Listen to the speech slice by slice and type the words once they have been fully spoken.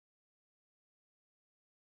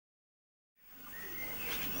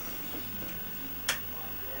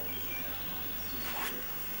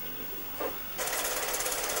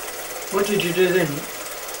What did you do then?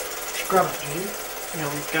 Scrub it, did you? You know,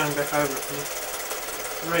 I'm going back over it here.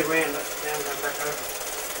 Rewound it, now I'm going back over it.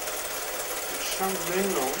 It's shrunk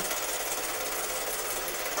in on.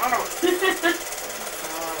 Oh!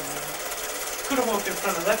 Could have walked in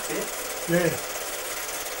front of that bit. Yeah.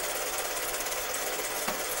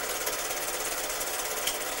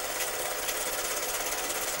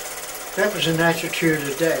 That was an attitude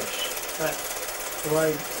of Dad's. That the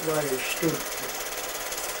way he stood.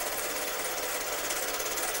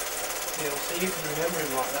 Yeah, well, see, you can remember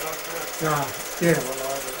him like that, I can't. Ah, yeah, well,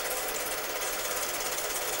 I do.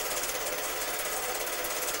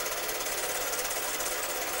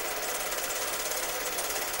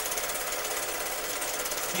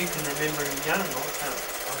 You can remember him young, I can't.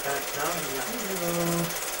 I don't know him young.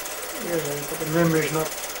 Yeah, but the memory's not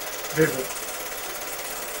vivid.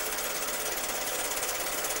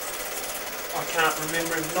 I can't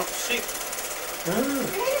remember him not sick. I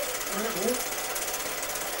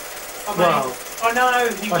mean, Well, I know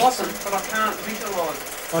he wasn't, but I can't visualise it.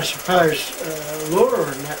 I suppose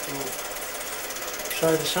Laura and that will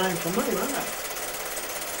say the same for me, won't they?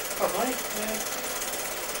 Probably, yeah.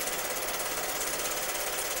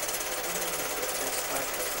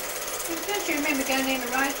 Don't you remember going in the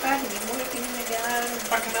rosebud and working in the garden?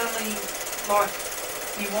 I can only, like,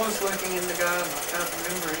 he was working in the garden, I can't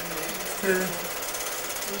remember him there. Yeah.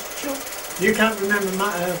 He's chook. You can't remember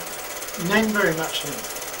Nan very much then?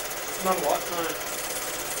 Not a lot, no.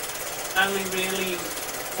 Only really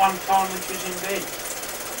one time when she was in bed.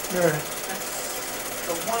 Yeah. That's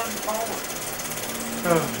the one time.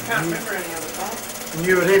 Oh, Can't remember any other time. and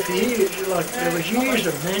you were there for years, like there was years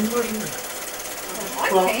of Nan, wasn't there?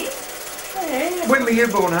 Well, I think. Yeah. When were you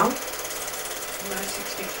born, Al? No,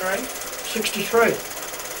 63. 63.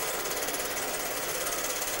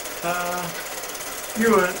 You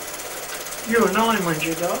were 9 when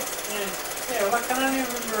you died. Yeah. Yeah, well I can only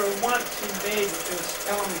remember her once in bed and she was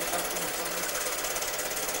telling me something or something.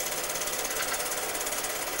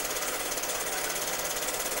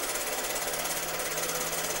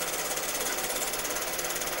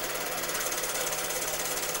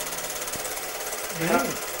 Yeah.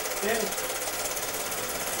 Yeah.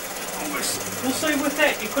 We'll see with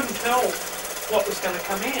that, you couldn't tell what was going to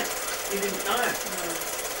come out. You didn't know.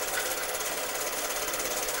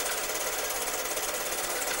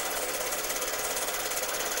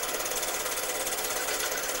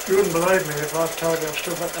 You wouldn't believe me if I've told you I've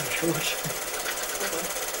still got those shorts.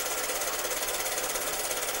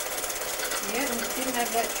 Yeah, and it didn't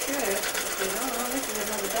have that shirt. I said, oh, this is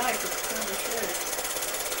another day because it's another shirt.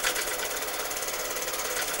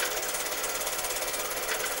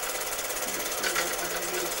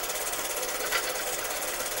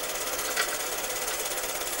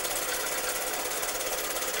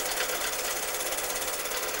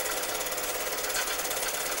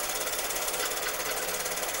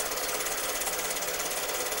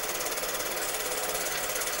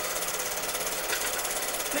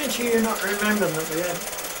 Fancy you not remembering that we had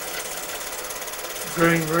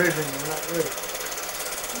green roofing on that roof.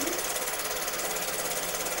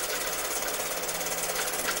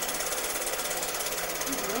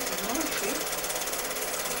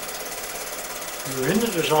 You were in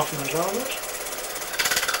it as often as I was.